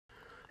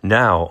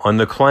Now, on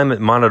the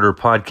Climate Monitor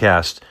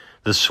podcast,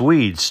 the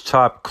Swedes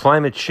top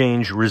climate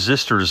change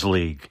resistors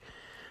league.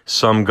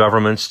 Some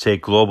governments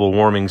take global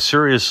warming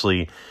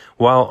seriously,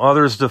 while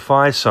others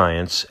defy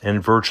science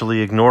and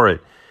virtually ignore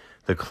it.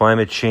 The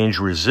Climate Change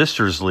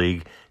Resistors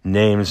League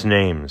names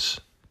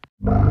names.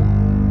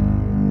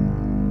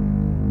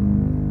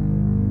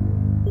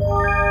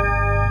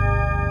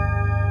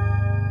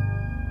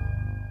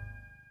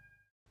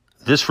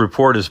 This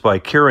report is by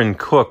Kieran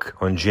Cook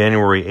on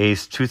January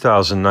 8,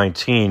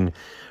 2019,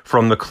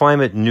 from the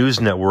Climate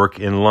News Network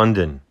in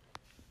London.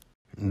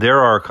 There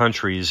are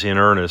countries in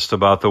earnest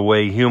about the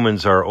way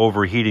humans are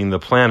overheating the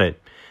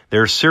planet.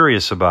 They're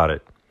serious about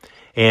it.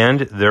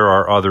 And there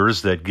are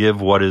others that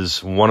give what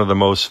is one of the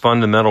most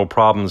fundamental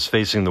problems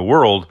facing the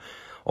world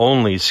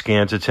only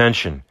scant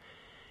attention.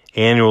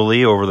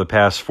 Annually, over the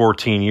past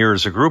 14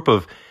 years, a group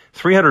of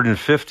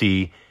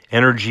 350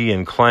 energy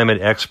and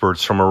climate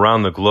experts from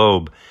around the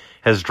globe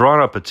has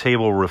drawn up a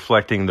table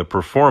reflecting the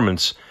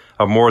performance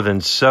of more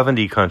than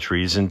 70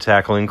 countries in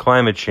tackling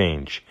climate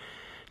change.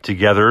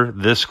 Together,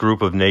 this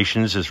group of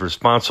nations is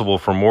responsible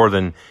for more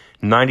than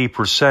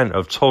 90%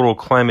 of total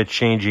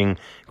climate-changing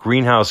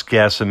greenhouse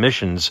gas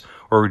emissions,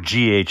 or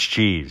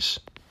GHGs.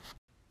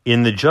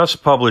 In the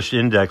just-published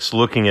index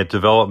looking at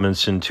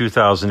developments in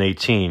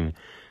 2018,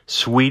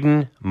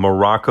 Sweden,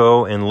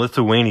 Morocco, and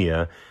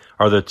Lithuania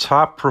are the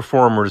top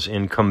performers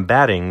in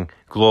combating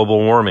global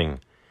warming.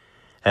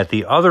 At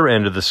the other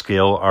end of the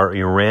scale are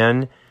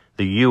Iran,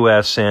 the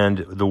U.S.,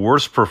 and the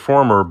worst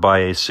performer by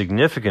a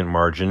significant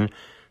margin,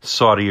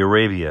 Saudi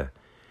Arabia.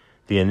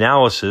 The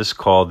analysis,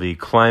 called the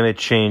Climate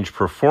Change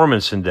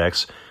Performance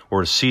Index,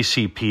 or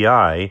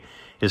CCPI,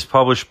 is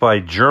published by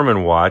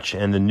German Watch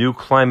and the New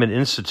Climate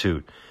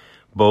Institute,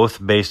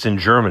 both based in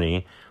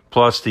Germany,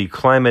 plus the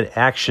Climate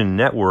Action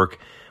Network,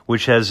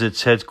 which has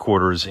its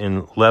headquarters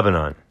in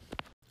Lebanon.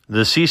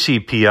 The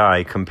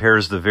CCPI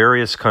compares the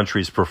various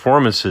countries'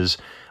 performances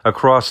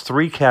across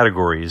three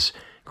categories: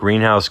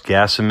 greenhouse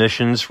gas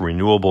emissions,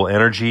 renewable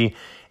energy,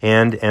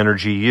 and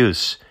energy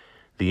use.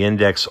 The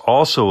index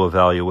also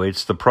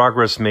evaluates the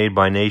progress made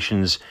by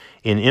nations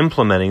in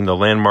implementing the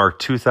landmark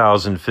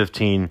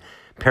 2015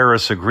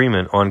 Paris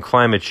Agreement on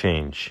climate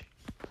change.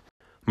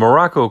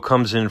 Morocco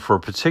comes in for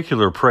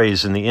particular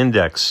praise in the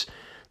index.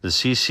 The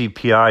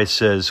CCPI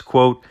says,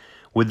 quote,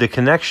 "With the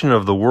connection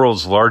of the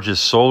world's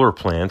largest solar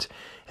plant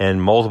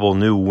and multiple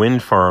new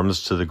wind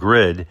farms to the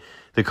grid,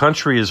 the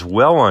country is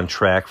well on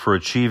track for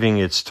achieving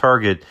its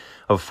target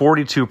of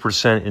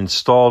 42%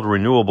 installed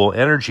renewable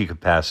energy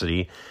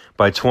capacity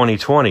by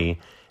 2020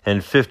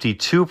 and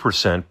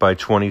 52% by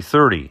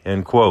 2030,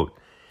 end quote.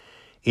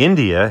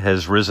 India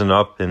has risen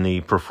up in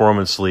the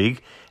Performance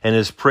League and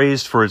is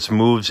praised for its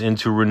moves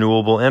into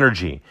renewable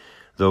energy,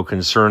 though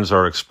concerns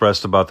are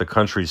expressed about the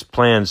country's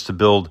plans to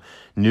build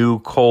new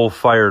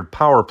coal-fired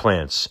power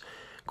plants.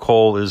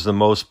 Coal is the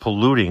most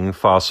polluting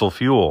fossil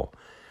fuel.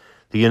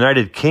 The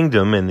United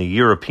Kingdom and the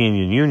European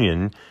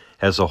Union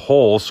as a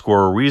whole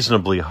score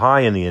reasonably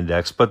high in the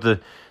index, but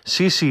the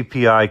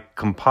CCPI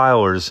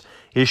compilers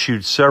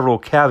issued several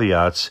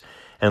caveats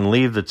and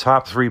leave the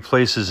top three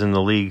places in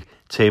the league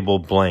table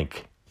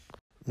blank.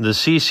 The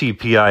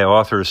CCPI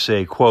authors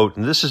say, quote,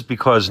 "This is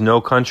because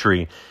no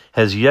country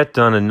has yet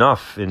done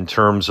enough in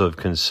terms of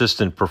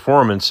consistent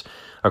performance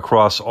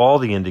across all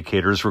the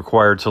indicators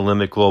required to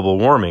limit global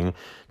warming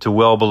to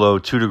well below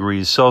 2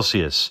 degrees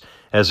Celsius,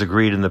 as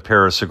agreed in the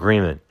Paris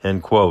Agreement,"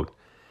 end quote.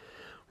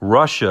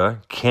 Russia,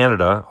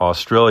 Canada,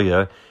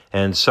 Australia,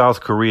 and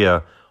South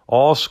Korea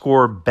all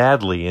score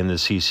badly in the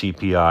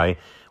CCPI,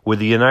 with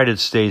the United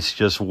States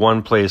just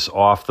one place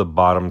off the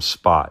bottom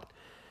spot.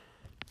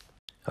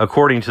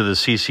 According to the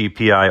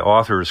CCPI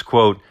authors,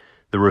 quote,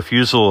 "The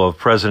refusal of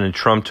President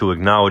Trump to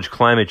acknowledge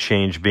climate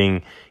change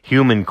being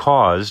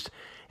human-caused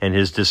and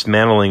his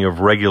dismantling of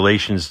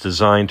regulations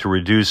designed to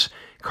reduce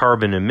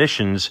carbon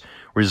emissions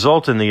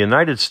result in the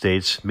United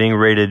States being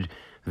rated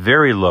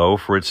very low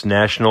for its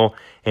national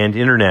and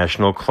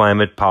international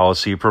climate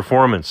policy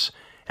performance,"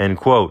 end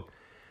quote.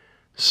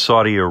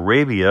 Saudi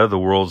Arabia, the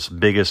world's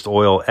biggest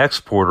oil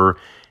exporter,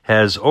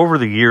 has over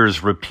the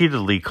years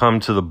repeatedly come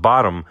to the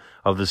bottom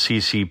of the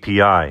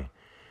CCPI.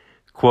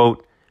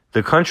 Quote,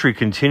 "The country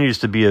continues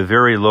to be a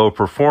very low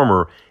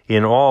performer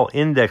in all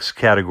index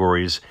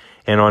categories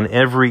and on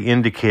every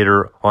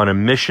indicator on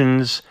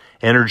emissions,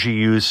 energy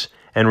use,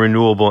 and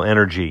renewable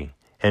energy,"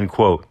 end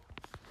quote.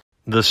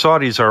 The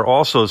Saudis are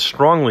also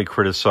strongly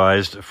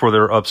criticized for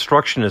their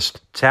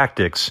obstructionist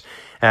tactics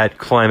at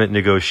climate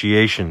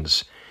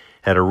negotiations.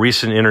 At a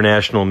recent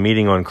international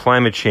meeting on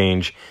climate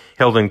change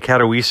held in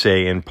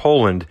Katowice in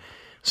Poland,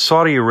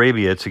 Saudi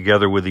Arabia,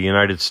 together with the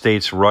United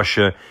States,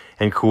 Russia,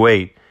 and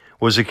Kuwait,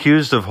 was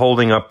accused of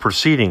holding up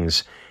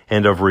proceedings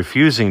and of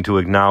refusing to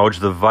acknowledge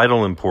the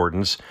vital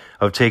importance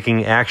of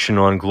taking action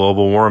on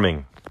global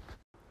warming.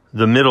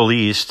 The Middle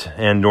East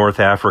and North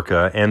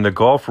Africa and the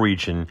Gulf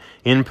region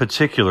in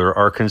particular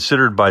are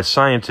considered by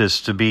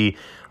scientists to be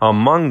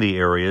among the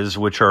areas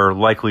which are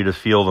likely to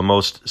feel the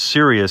most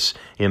serious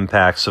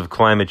impacts of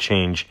climate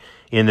change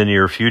in the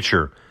near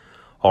future.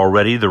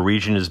 Already, the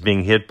region is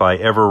being hit by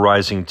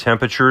ever-rising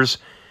temperatures.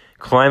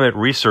 Climate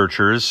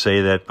researchers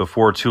say that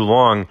before too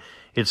long,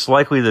 it's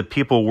likely that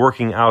people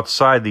working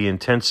outside the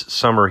intense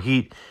summer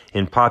heat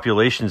in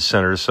population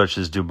centers such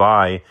as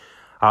Dubai,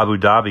 Abu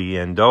Dhabi,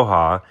 and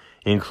Doha,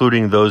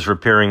 including those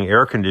repairing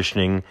air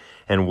conditioning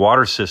and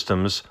water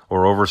systems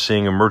or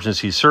overseeing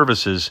emergency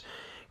services,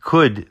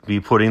 could be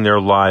putting their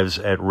lives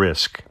at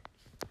risk.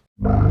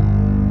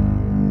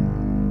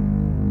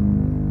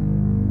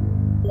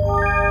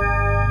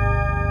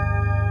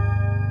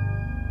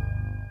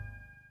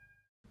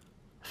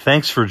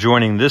 Thanks for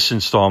joining this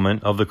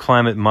installment of the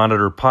Climate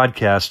Monitor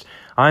podcast.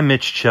 I'm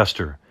Mitch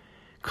Chester.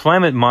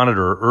 Climate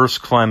Monitor, Earth's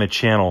climate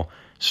channel,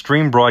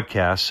 stream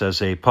broadcasts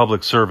as a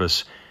public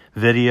service,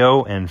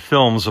 video and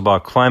films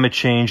about climate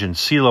change and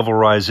sea level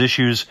rise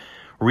issues,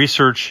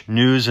 research,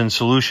 news, and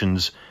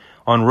solutions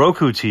on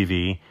Roku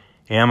TV,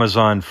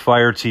 Amazon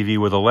Fire TV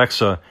with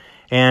Alexa,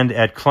 and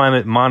at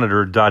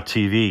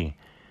climatemonitor.tv.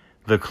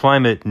 The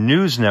Climate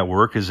News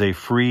Network is a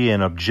free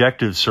and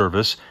objective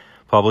service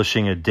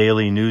publishing a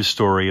daily news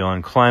story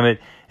on climate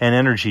and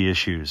energy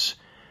issues.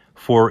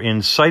 For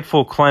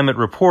insightful climate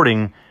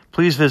reporting,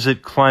 please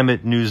visit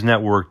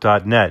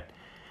climatenewsnetwork.net.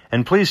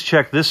 And please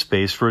check this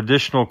space for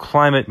additional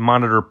Climate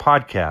Monitor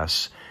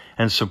podcasts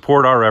and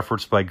support our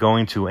efforts by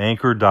going to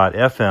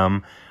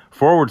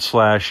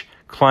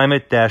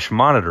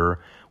anchor.fm/climate-monitor,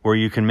 where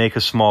you can make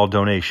a small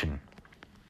donation.